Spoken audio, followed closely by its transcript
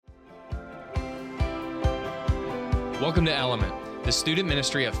Welcome to Element, the student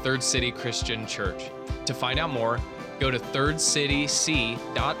ministry of Third City Christian Church. To find out more, go to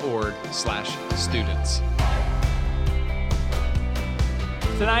thirdcityc.org/students.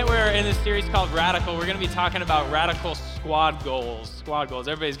 Tonight we're in this series called Radical. We're going to be talking about radical squad goals. Squad goals.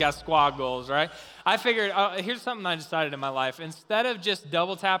 Everybody's got squad goals, right? I figured, here's something I decided in my life. Instead of just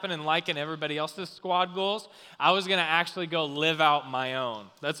double tapping and liking everybody else's squad goals, I was going to actually go live out my own.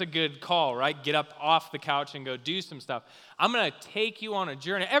 That's a good call, right? Get up off the couch and go do some stuff. I'm going to take you on a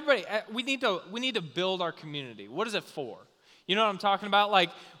journey. Everybody, we need to build our community. What is it for? You know what I'm talking about?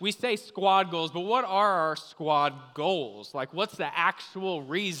 Like, we say squad goals, but what are our squad goals? Like, what's the actual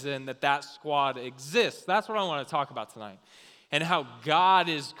reason that squad exists? That's what I want to talk about tonight. And how God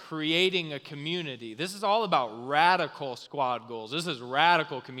is creating a community. This is all about radical squad goals. This is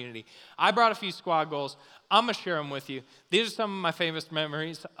radical community. I brought a few squad goals. I'm going to share them with you. These are some of my famous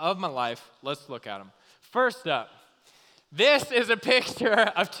memories of my life. Let's look at them. First up, this is a picture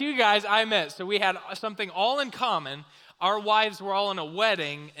of two guys I met. So we had something all in common. Our wives were all in a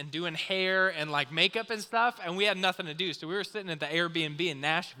wedding and doing hair and like makeup and stuff, and we had nothing to do. So we were sitting at the Airbnb in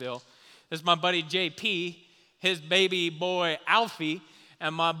Nashville. This is my buddy JP, his baby boy Alfie,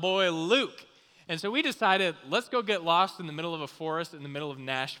 and my boy Luke. And so we decided, let's go get lost in the middle of a forest in the middle of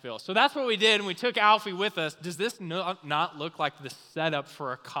Nashville. So that's what we did, and we took Alfie with us. Does this not look like the setup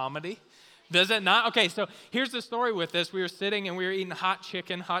for a comedy? Does it not? Okay, so here's the story with this. We were sitting and we were eating hot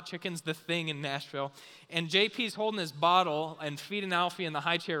chicken. Hot chicken's the thing in Nashville. And JP's holding his bottle and feeding Alfie in the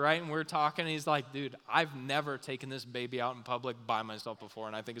high chair, right? And we're talking, and he's like, dude, I've never taken this baby out in public by myself before,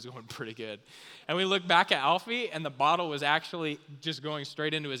 and I think it's going pretty good. And we look back at Alfie, and the bottle was actually just going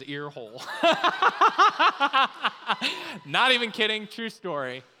straight into his ear hole. Not even kidding, true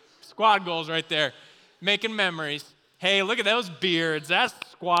story. Squad goals right there. Making memories. Hey, look at those beards. That's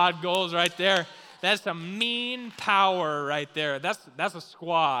squad goals right there. That's some mean power right there. That's a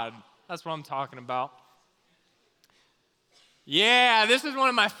squad. That's what I'm talking about. Yeah, this is one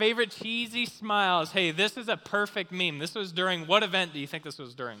of my favorite cheesy smiles. Hey, this is a perfect meme. This was during, what event do you think this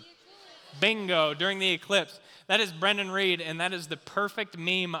was during? Bingo, during the eclipse. That is Brendan Reed, and that is the perfect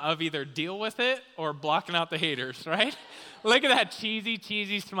meme of either deal with it or blocking out the haters, right? Look at that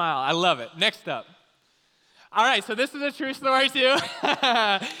cheesy smile. I love it. Next up. All right, so this is a true story too.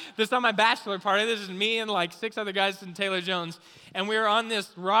 This is on my bachelor party. This is me and like 6 other guys in Taylor Jones. And we were on this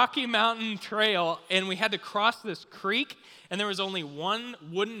Rocky Mountain trail, and we had to cross this creek, and there was only one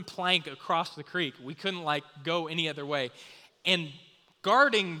wooden plank across the creek. We couldn't like go any other way. And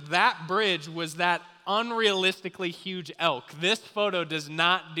guarding that bridge was that unrealistically huge elk. This photo does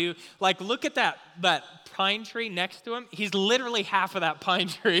not do, like, look at that pine tree next to him. He's literally half of that pine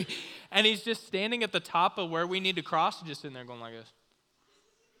tree. And he's just standing at the top of where we need to cross, just sitting there going like this.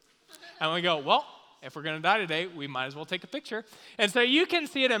 And we go, well, if we're going to die today, we might as well take a picture. And so you can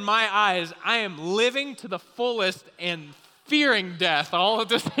see it in my eyes. I am living to the fullest and fearing death all at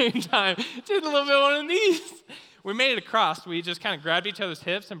the same time. Just a little bit one of these. We made it across. We just kind of grabbed each other's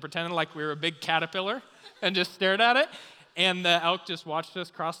hips and pretended like we were a big caterpillar and just stared at it. And the elk just watched us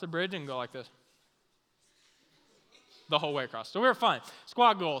cross the bridge and go like this the whole way across. So we were fine.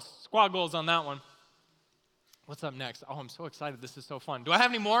 Squad goals on that one. What's up next? Oh, I'm so excited. This is so fun. Do I have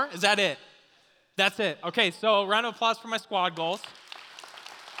any more? Is that it? That's it. Okay, so round of applause for my squad goals.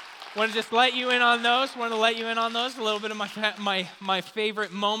 Want to just let you in on those. A little bit of my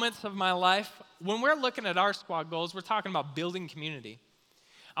favorite moments of my life. When we're looking at our squad goals, we're talking about building community.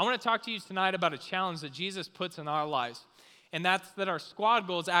 I want to talk to you tonight about a challenge that Jesus puts in our lives, and that's that our squad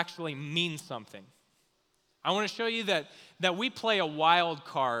goals actually mean something. I want to show you that we play a wild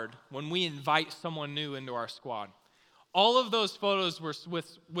card when we invite someone new into our squad. All of those photos were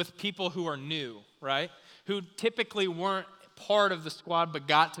with people who are new, right? Who typically weren't part of the squad but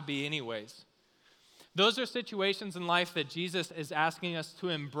got to be anyways. Those are situations in life that Jesus is asking us to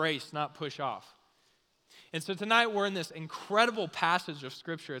embrace, not push off. And so tonight we're in this incredible passage of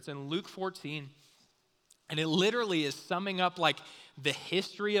Scripture. It's in Luke 14. And it literally is summing up like the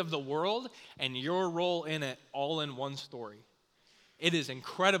history of the world and your role in it all in one story. It is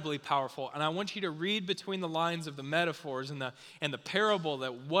incredibly powerful. And I want you to read between the lines of the metaphors and the parable,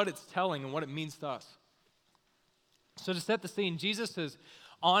 that what it's telling and what it means to us. So to set the scene, Jesus is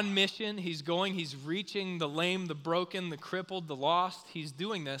on mission. He's reaching the lame, the broken, the crippled, the lost. He's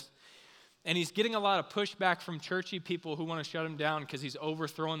doing this. And he's getting a lot of pushback from churchy people who want to shut him down because he's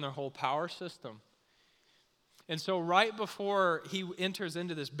overthrowing their whole power system. And so right before he enters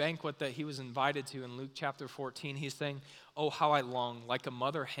into this banquet that he was invited to in Luke chapter 14, he's saying, oh, how I long, like a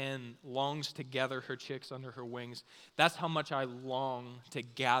mother hen longs to gather her chicks under her wings. That's how much I long to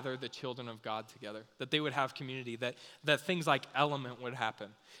gather the children of God together, that they would have community, that things like Element would happen,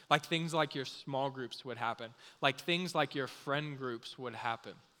 like things like your small groups would happen, like things like your friend groups would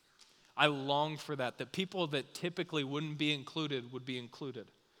happen. I long for that people that typically wouldn't be included would be included.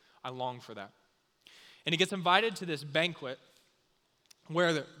 I long for that. And he gets invited to this banquet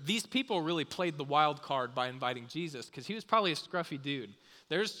where these people really played the wild card by inviting Jesus because he was probably a scruffy dude.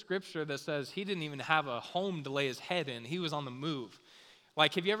 There's scripture that says he didn't even have a home to lay his head in. He was on the move.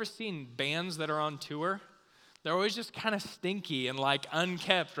 Like, have you ever seen bands that are on tour? They're always just kind of stinky and like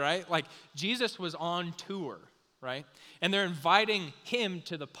unkept, right? Like Jesus was on tour, right? And they're inviting him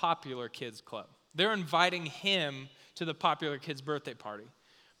to the popular kids club. They're inviting him to the popular kids' birthday party.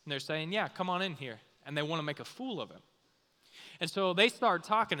 And they're saying, yeah, come on in here. And they want to make a fool of him. And so they start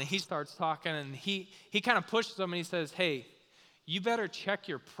talking, and he starts talking, and he kind of pushes them, and he says, hey, you better check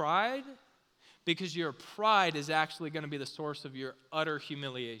your pride, because your pride is actually going to be the source of your utter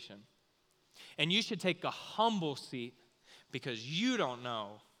humiliation. And you should take a humble seat, because you don't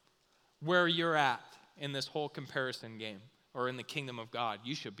know where you're at in this whole comparison game, or in the kingdom of God.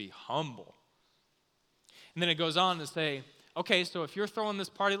 You should be humble. And then it goes on to say, okay, so if you're throwing this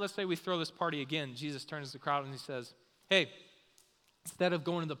party, let's say we throw this party again. Jesus turns to the crowd and he says, hey, instead of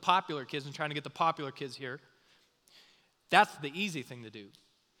going to the popular kids and trying to get the popular kids here, that's the easy thing to do.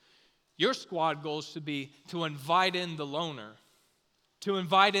 Your squad goals should be to invite in the loner, to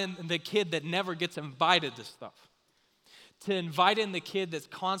invite in the kid that never gets invited to stuff, to invite in the kid that's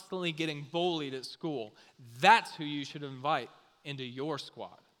constantly getting bullied at school. That's who you should invite into your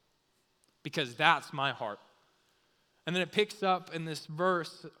squad, because that's my heart. And then it picks up in this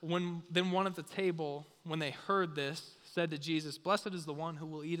verse, then one at the table, when they heard this, said to Jesus, blessed is the one who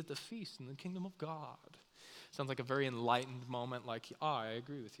will eat at the feast in the kingdom of God. Sounds like a very enlightened moment, like, I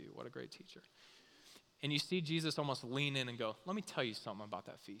agree with you. What a great teacher. And you see Jesus almost lean in and go, let me tell you something about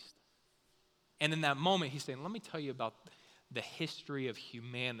that feast. And in that moment, he's saying, let me tell you about the history of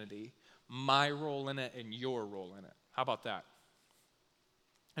humanity, my role in it and your role in it. How about that?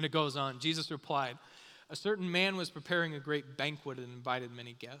 And it goes on. Jesus replied, a certain man was preparing a great banquet and invited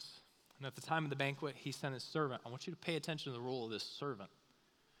many guests. And at the time of the banquet, he sent his servant. I want you to pay attention to the role of this servant.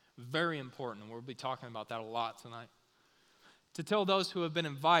 Very important, and we'll be talking about that a lot tonight. To tell those who have been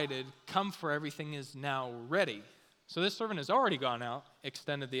invited, come, for everything is now ready. So this servant has already gone out,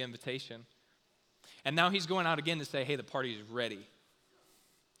 extended the invitation. And now he's going out again to say, hey, the party is ready.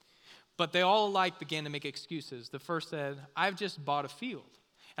 But they all alike began to make excuses. The first said, I've just bought a field,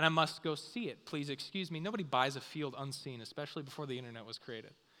 and I must go see it. Please excuse me. Nobody buys a field unseen, especially before the internet was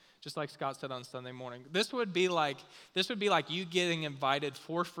created. Just like Scott said on Sunday morning. This would be like you getting invited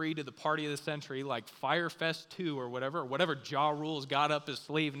for free to the party of the century, like Firefest 2 or whatever Ja Rule's got up his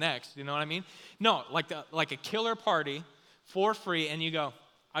sleeve next. You know what I mean? No, like a killer party for free, and you go,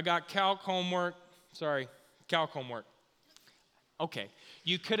 I got calc homework. Okay,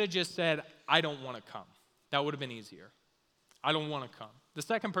 you could have just said, I don't want to come. That would have been easier. I don't want to come. The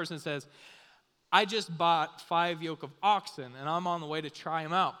second person says, I just bought 5 yoke of oxen, and I'm on the way to try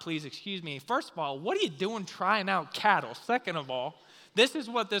them out. Please excuse me. First of all, what are you doing trying out cattle? Second of all, this is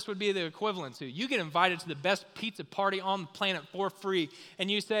what this would be the equivalent to. You get invited to the best pizza party on the planet for free, and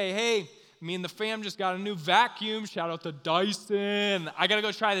you say, hey, me and the fam just got a new vacuum. Shout out to Dyson. I got to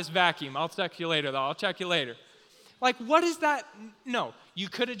go try this vacuum. I'll check you later, though. I'll check you later. Like, what is that? No, you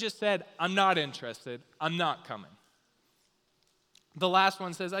could have just said, I'm not interested. I'm not coming. The last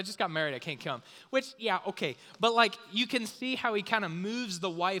one says, I just got married, I can't come. Which, yeah, okay. But like, you can see how he kind of moves the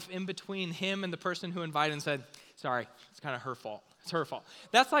wife in between him and the person who invited and said, sorry, it's kind of her fault. It's her fault.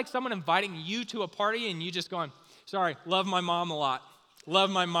 That's like someone inviting you to a party and you just going, sorry, love my mom a lot. Love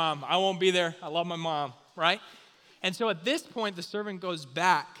my mom. I won't be there. I love my mom, right? And so at this point, the servant goes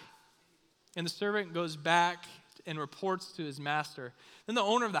back. And the servant goes back and reports to his master. Then the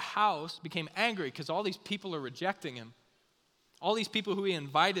owner of the house became angry because all these people are rejecting him. All these people who he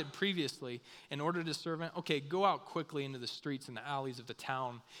invited previously, in order to servant, okay, go out quickly into the streets and the alleys of the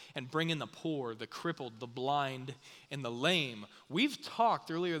town and bring in the poor, the crippled, the blind, and the lame. We've talked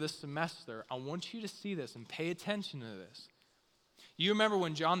earlier this semester. I want you to see this and pay attention to this. You remember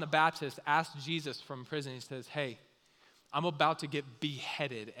when John the Baptist asked Jesus from prison, he says, hey, I'm about to get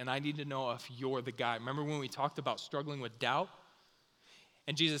beheaded, and I need to know if you're the guy. Remember when we talked about struggling with doubt?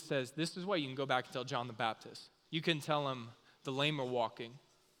 And Jesus says, this is what you can go back and tell John the Baptist. You can tell him, the lame are walking,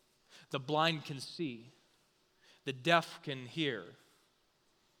 the blind can see, the deaf can hear,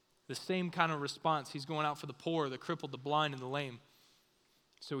 The same kind of response. He's going out for the poor, the crippled, the blind, and the lame.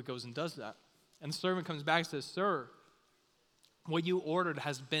 So he goes and does that. And the servant comes back and says, "Sir, what you ordered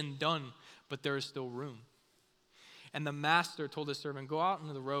has been done, but there is still room." And the master told his servant, "Go out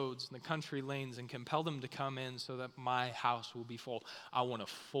into the roads and the country lanes and compel them to come in so that my house will be full. I want a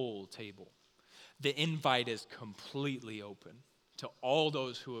full table." The invite is completely open to all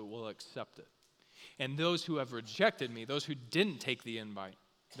those who will accept it. And those who have rejected me, those who didn't take the invite,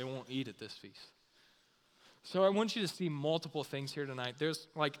 they won't eat at this feast. So I want you to see multiple things here tonight. There's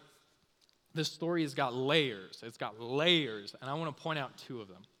this story has got layers. It's got layers, and I want to point out two of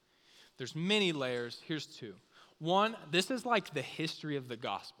them. There's many layers. Here's two. One, this is like the history of the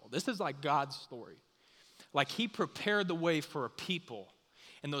gospel. This is like God's story. Like he prepared the way for a people,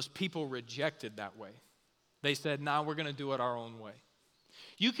 and those people rejected that way. They said, "Nah, we're going to do it our own way."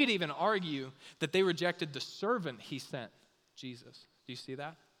 You could even argue that they rejected the servant he sent, Jesus. Do you see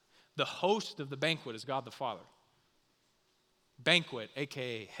that? The host of the banquet is God the Father. Banquet,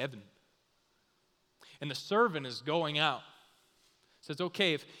 a.k.a. heaven. And the servant is going out. Says,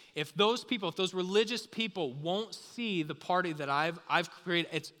 okay, if those people, if those religious people won't see the party that I've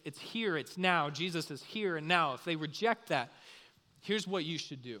created, it's here, it's now. Jesus is here and now. If they reject that, here's what you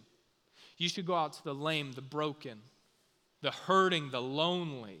should do. You should go out to the lame, the broken, the hurting, the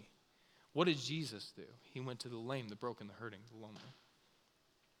lonely. What did Jesus do? He went to the lame, the broken, the hurting, the lonely.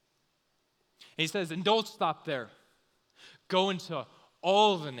 And he says, and don't stop there. Go into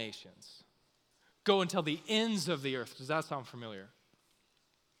all the nations. Go until the ends of the earth. Does that sound familiar?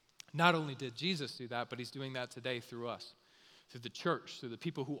 Not only did Jesus do that, but he's doing that today through us, through the church, through the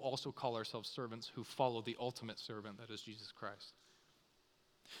people who also call ourselves servants, who follow the ultimate servant, that is Jesus Christ.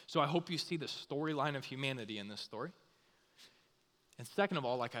 So I hope you see the storyline of humanity in this story. And second of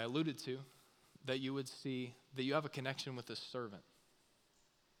all, like I alluded to, that you would see that you have a connection with this servant.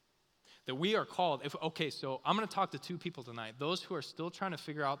 That we are called, so I'm going to talk to two people tonight. Those who are still trying to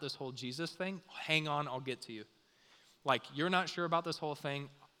figure out this whole Jesus thing, hang on, I'll get to you. Like, you're not sure about this whole thing,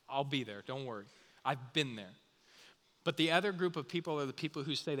 I'll be there, don't worry. I've been there. But the other group of people are the people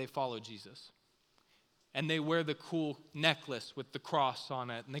who say they follow Jesus. And they wear the cool necklace with the cross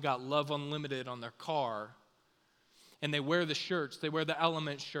on it, and they got Love Unlimited on their car. And they wear the shirts, they wear the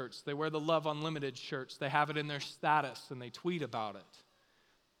Element shirts, they wear the Love Unlimited shirts, they have it in their status, and they tweet about it.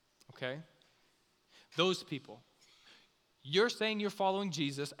 Okay? Those people. You're saying you're following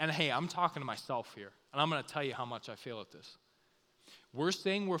Jesus, and hey, I'm talking to myself here, and I'm going to tell you how much I feel at this. We're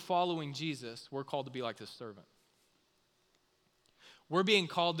saying we're following Jesus, we're called to be like this servant. We're being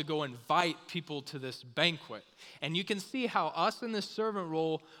called to go invite people to this banquet. And you can see how us in this servant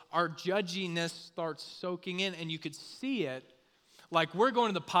role, our judginess starts soaking in, and you could see it like we're going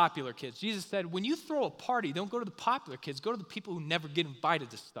to the popular kids. Jesus said, when you throw a party, don't go to the popular kids, go to the people who never get invited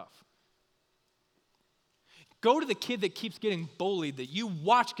to stuff. Go to the kid that keeps getting bullied, that you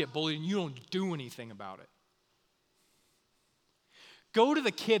watch get bullied and you don't do anything about it. Go to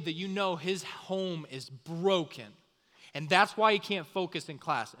the kid that you know his home is broken, and that's why he can't focus in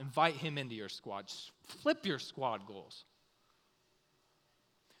class. Invite him into your squad. Just flip your squad goals.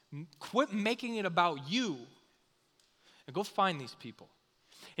 Quit making it about you, and go find these people.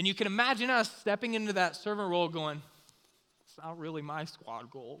 And you can imagine us stepping into that servant role going, it's not really my squad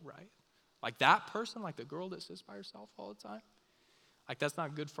goal, right? Like that person, like the girl that sits by herself all the time. Like, that's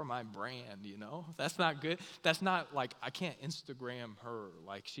not good for my brand, you know? That's not good. That's not, like, I can't Instagram her.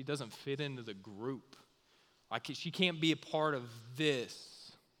 Like, she doesn't fit into the group. Like, she can't be a part of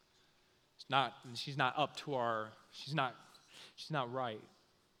this. She's not up to our, she's not right.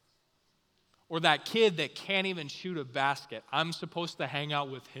 Or that kid that can't even shoot a basket. I'm supposed to hang out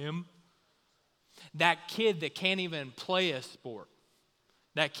with him. That kid that can't even play a sport.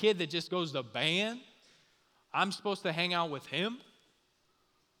 That kid that just goes to band. I'm supposed to hang out with him.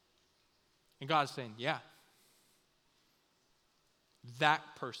 And God's saying, yeah, that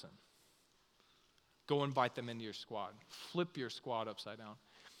person, go invite them into your squad. Flip your squad upside down.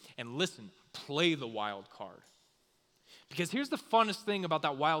 And listen, play the wild card. Because here's the funnest thing about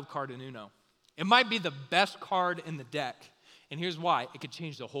that wild card in Uno. It might be the best card in the deck. And here's why. It could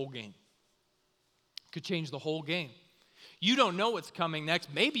change the whole game. It could change the whole game. You don't know what's coming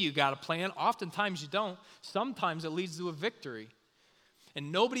next. Maybe you got a plan. Oftentimes you don't. Sometimes it leads to a victory.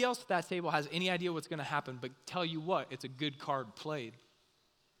 And nobody else at that table has any idea what's going to happen, but tell you what, it's a good card played.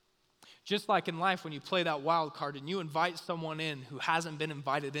 Just like in life, when you play that wild card and you invite someone in who hasn't been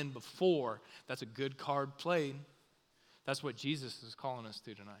invited in before, that's a good card played. That's what Jesus is calling us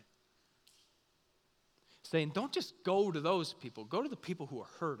to tonight. Saying, don't just go to those people. Go to the people who are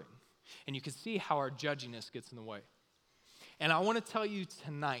hurting. And you can see how our judginess gets in the way. And I want to tell you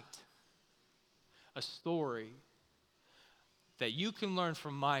tonight a story that you can learn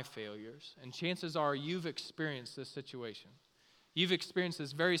from my failures, and chances are you've experienced this situation. You've experienced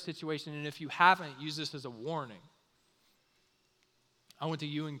this very situation, and if you haven't, use this as a warning. I went to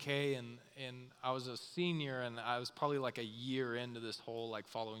UNK, and I was a senior, and I was probably like a year into this whole like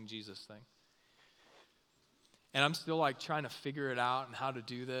following Jesus thing. And I'm still like trying to figure it out and how to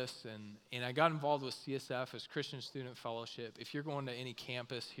do this. And I got involved with CSF as Christian Student Fellowship. If you're going to any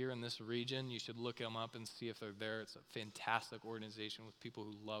campus here in this region, you should look them up and see if they're there. It's a fantastic organization with people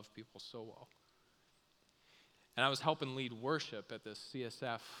who love people so well. And I was helping lead worship at this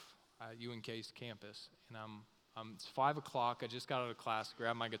CSF UNK's campus. And it's 5 o'clock. I just got out of class,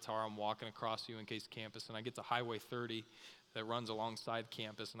 grabbed my guitar. I'm walking across UNK's campus, and I get to Highway 30 that runs alongside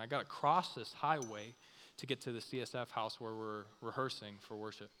campus. And I got to cross this highway to get to the CSF house where we're rehearsing for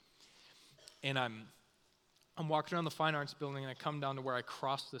worship. And I'm walking around the Fine Arts building, and I come down to where I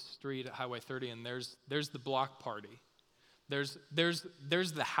cross the street at Highway 30, and there's the block party. There's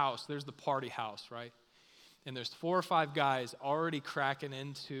the house. There's the party house, right? And there's 4 or 5 guys already cracking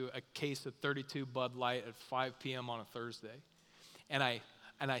into a case of 32 Bud Light at 5 p.m. on a Thursday. And I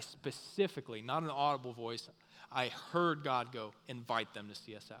specifically, not an audible voice, I heard God go, invite them to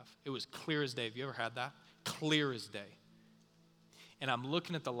CSF. It was clear as day. Have you ever had that? Clear as day. And I'm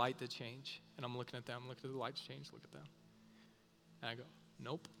looking at the light that change, and I'm looking at them, looking at the lights change, look at them. And I go,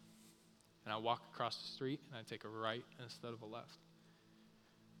 nope. And I walk across the street, and I take a right instead of a left.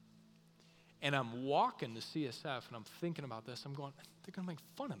 And I'm walking to CSF, and I'm thinking about this. I'm going, they're going to make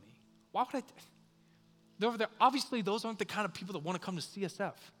fun of me. Why would I? They're over there. Obviously, those aren't the kind of people that want to come to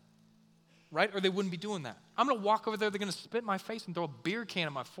CSF, right? Or they wouldn't be doing that. I'm going to walk over there. They're going to spit in my face and throw a beer can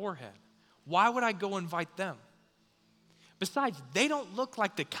at my forehead. Why would I go invite them? Besides, they don't look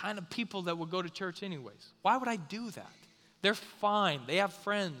like the kind of people that would go to church anyways. Why would I do that? They're fine. They have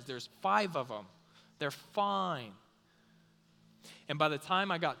friends. There's 5 of them. They're fine. And by the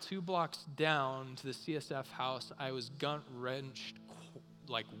time I got 2 blocks down to the CSF house, I was gut-wrenched,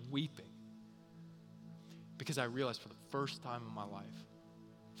 like weeping. Because I realized for the first time in my life,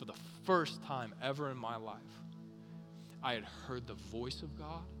 for the first time ever in my life, I had heard the voice of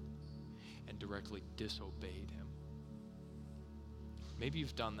God and directly disobeyed him. Maybe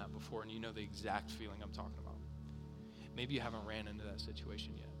you've done that before and you know the exact feeling I'm talking about. Maybe you haven't ran into that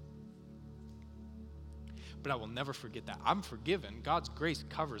situation yet. But I will never forget that. I'm forgiven. God's grace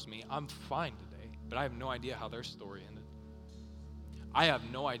covers me. I'm fine today. But I have no idea how their story ended. I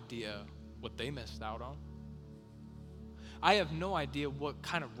have no idea what they missed out on. I have no idea what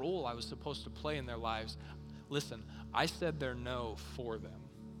kind of role I was supposed to play in their lives. Listen, I said their no for them.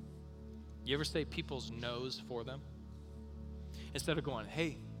 You ever say people's no's for them? Instead of going,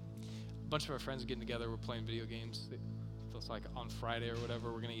 hey, a bunch of our friends are getting together, we're playing video games. It's like on Friday or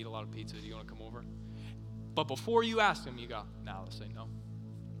whatever, we're going to eat a lot of pizza. Do you want to come over? But before you ask them, you go, nah, let's say no.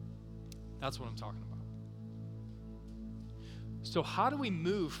 That's what I'm talking about. So how do we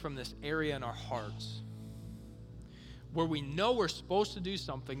move from this area in our hearts where we know we're supposed to do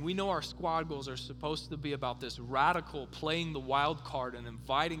something, we know our squad goals are supposed to be about this radical playing the wild card and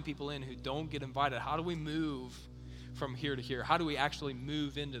inviting people in who don't get invited? How do we move from here to here? How do we actually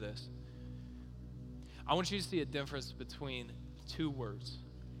move into this? I want you to see a difference between 2 words,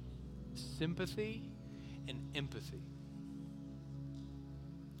 sympathy and empathy.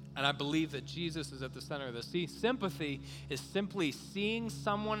 And I believe that Jesus is at the center of this. See, sympathy is simply seeing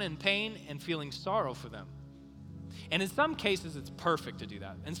someone in pain and feeling sorrow for them. And in some cases, it's perfect to do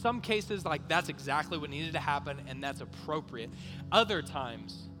that. In some cases, like that's exactly what needed to happen and that's appropriate. Other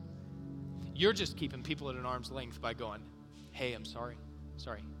times, you're just keeping people at an arm's length by going, hey, I'm sorry.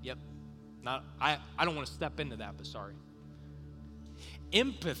 Sorry. Yep. I don't want to step into that, but sorry.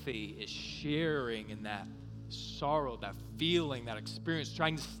 Empathy is sharing in that sorrow, that feeling, that experience,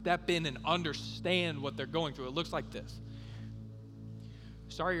 trying to step in and understand what they're going through. It looks like this.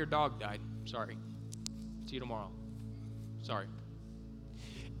 Sorry your dog died. Sorry. See you tomorrow. Sorry.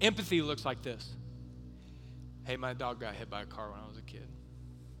 Empathy looks like this. Hey, my dog got hit by a car when I was a kid.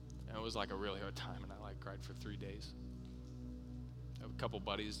 And it was like a really hard time, and I cried for 3 days. I have a couple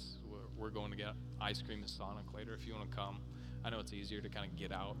buddies. We're going to get ice cream at Sonic later if you want to come. I know it's easier to kind of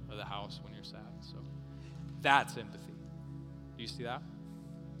get out of the house when you're sad. So that's empathy. Do you see that?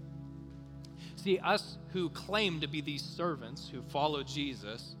 See, us who claim to be these servants who follow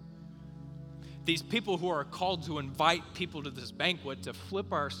Jesus, these people who are called to invite people to this banquet, to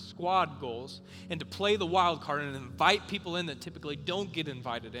flip our squad goals and to play the wild card and invite people in that typically don't get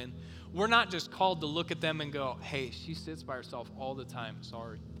invited in, we're not just called to look at them and go, hey, she sits by herself all the time.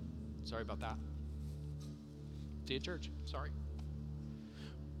 Sorry about that. See you at church. Sorry.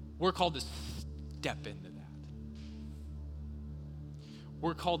 We're called to step into that.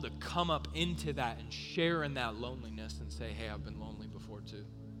 We're called to come up into that and share in that loneliness and say, hey, I've been lonely before too.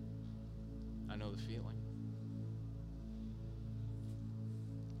 I know the feeling.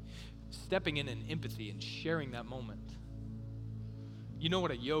 Stepping in empathy and sharing that moment. You know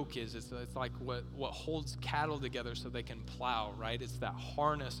what a yoke is? It's like what holds cattle together so they can plow, right? It's that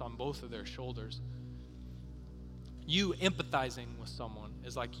harness on both of their shoulders. You empathizing with someone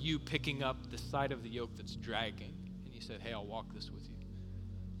is like you picking up the side of the yoke that's dragging, and you said, hey, I'll walk this with you.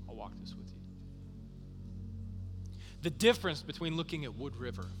 I'll walk this with you. The difference between looking at Wood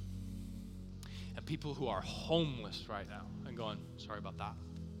River and people who are homeless right now and going, sorry about that.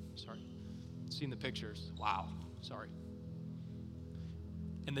 Sorry. Seeing the pictures. Wow. Sorry.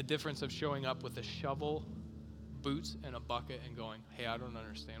 And the difference of showing up with a shovel, boots, and a bucket and going, hey, I don't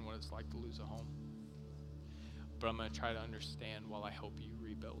understand what it's like to lose a home, but I'm going to try to understand while I help you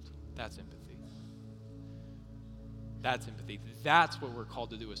rebuild. That's empathy. That's empathy. That's what we're called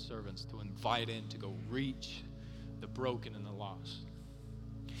to do as servants, to invite in, to go reach the broken and the lost.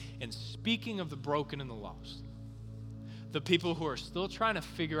 And speaking of the broken and the lost, the people who are still trying to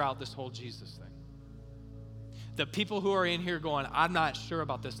figure out this whole Jesus thing, the people who are in here going, I'm not sure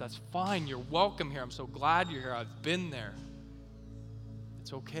about this, that's fine. You're welcome here. I'm so glad you're here. I've been there.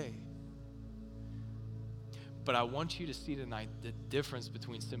 It's okay. But I want you to see tonight the difference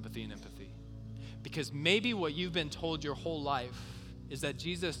between sympathy and empathy. Because maybe what you've been told your whole life is that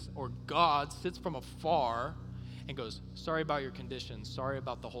Jesus or God sits from afar and goes, sorry about your condition, sorry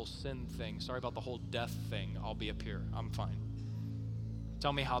about the whole sin thing, sorry about the whole death thing, I'll be up here, I'm fine.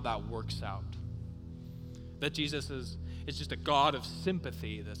 Tell me how that works out. That Jesus is just a God of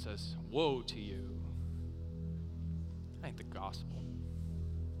sympathy that says, woe to you. That ain't the gospel.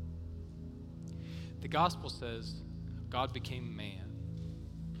 The gospel says God became man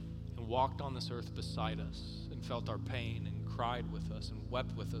and walked on this earth beside us and felt our pain and cried with us and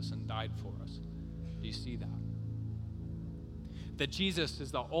wept with us and died for us. Do you see that? That Jesus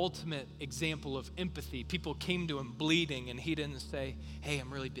is the ultimate example of empathy. People came to him bleeding and he didn't say, hey,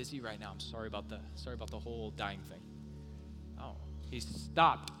 I'm really busy right now. I'm sorry about the whole dying thing. Oh, he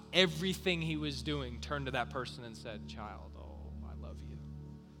stopped everything he was doing, turned to that person and said, child, oh, I love you.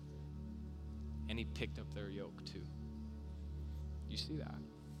 And he picked up their yoke too. You see that?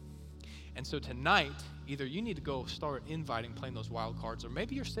 And so tonight, either you need to go start inviting, playing those wild cards, or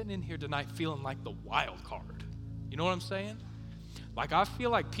maybe you're sitting in here tonight feeling like the wild card. You know what I'm saying? Like, I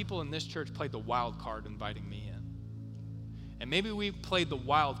feel like people in this church played the wild card inviting me in. And maybe we played the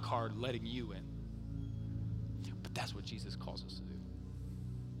wild card letting you in. But that's what Jesus calls us to do.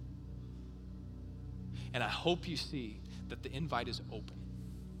 And I hope you see that the invite is open.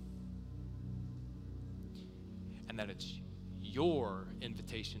 And that it's your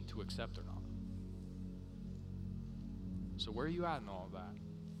invitation to accept or not. So where are you at in all of that?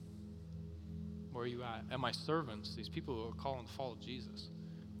 Where are you at? And my servants, these people who are calling to follow Jesus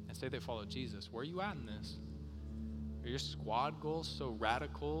and say they follow Jesus, where are you at in this? Are your squad goals so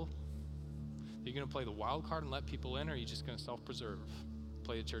radical that you're going to play the wild card and let people in, or are you just going to self-preserve?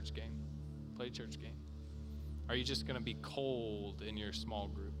 Play a church game. Play a church game. Are you just going to be cold in your small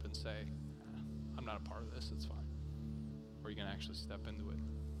group and say, I'm not a part of this, it's fine? Or are you going to actually step into it?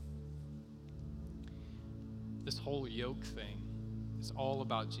 This whole yoke thing is all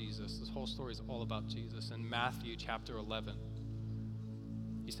about Jesus. This whole story is all about Jesus. In Matthew chapter 11,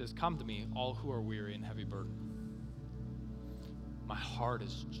 he says, come to me, all who are weary and heavy burdened. My heart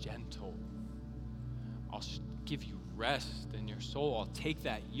is gentle. I'll give you rest in your soul. I'll take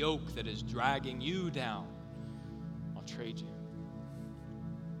that yoke that is dragging you down. I'll trade you.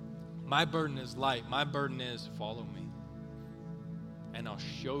 My burden is light. My burden is follow me. And I'll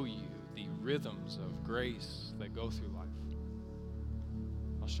show you the rhythms of grace that go through life.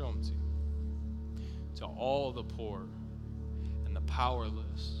 I'll show them to you. To all the poor and the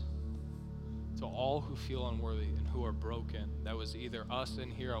powerless, to all who feel unworthy and who are broken. That was either us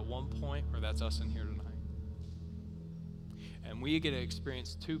in here at one point or that's us in here tonight. And we get to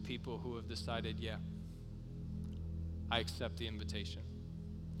experience two people who have decided, yeah, I accept the invitation.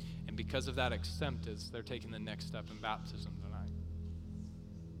 And because of that acceptance, they're taking the next step in baptism tonight.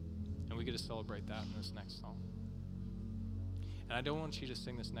 And we get to celebrate that in this next song. And I don't want you to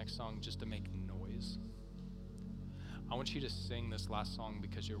sing this next song just to make noise. I want you to sing this last song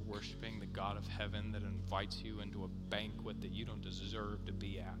because you're worshiping the God of heaven that invites you into a banquet that you don't deserve to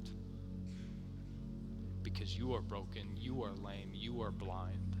be at. Because you are broken, you are lame, you are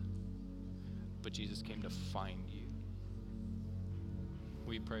blind. But Jesus came to find you.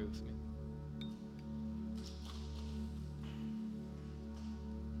 Will you pray with me?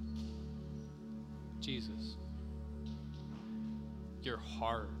 Jesus, your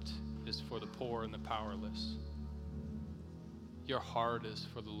heart is for the poor and the powerless. Your heart is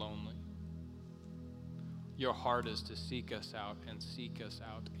for the lonely. Your heart is to seek us out and seek us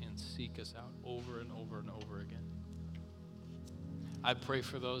out and seek us out over and over and over again. I pray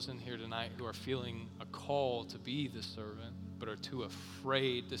for those in here tonight who are feeling a call to be the servant, but are too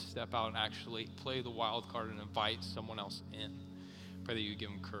afraid to step out and actually play the wild card and invite someone else in. Pray that you give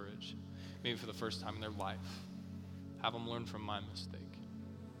them courage, maybe for the first time in their life. Have them learn from my mistake.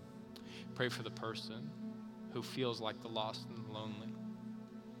 Pray for the person who feels like the lost and the lonely,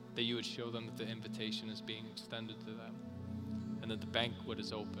 that you would show them that the invitation is being extended to them, and that the banquet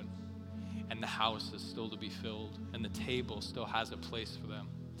is open, and the house is still to be filled, and the table still has a place for them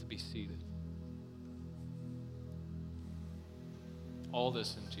to be seated. All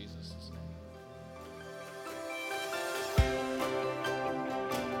this in Jesus' name.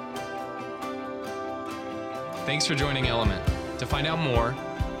 Thanks for joining Element. To find out more,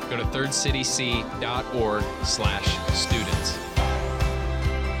 go to thirdcityc.org/students.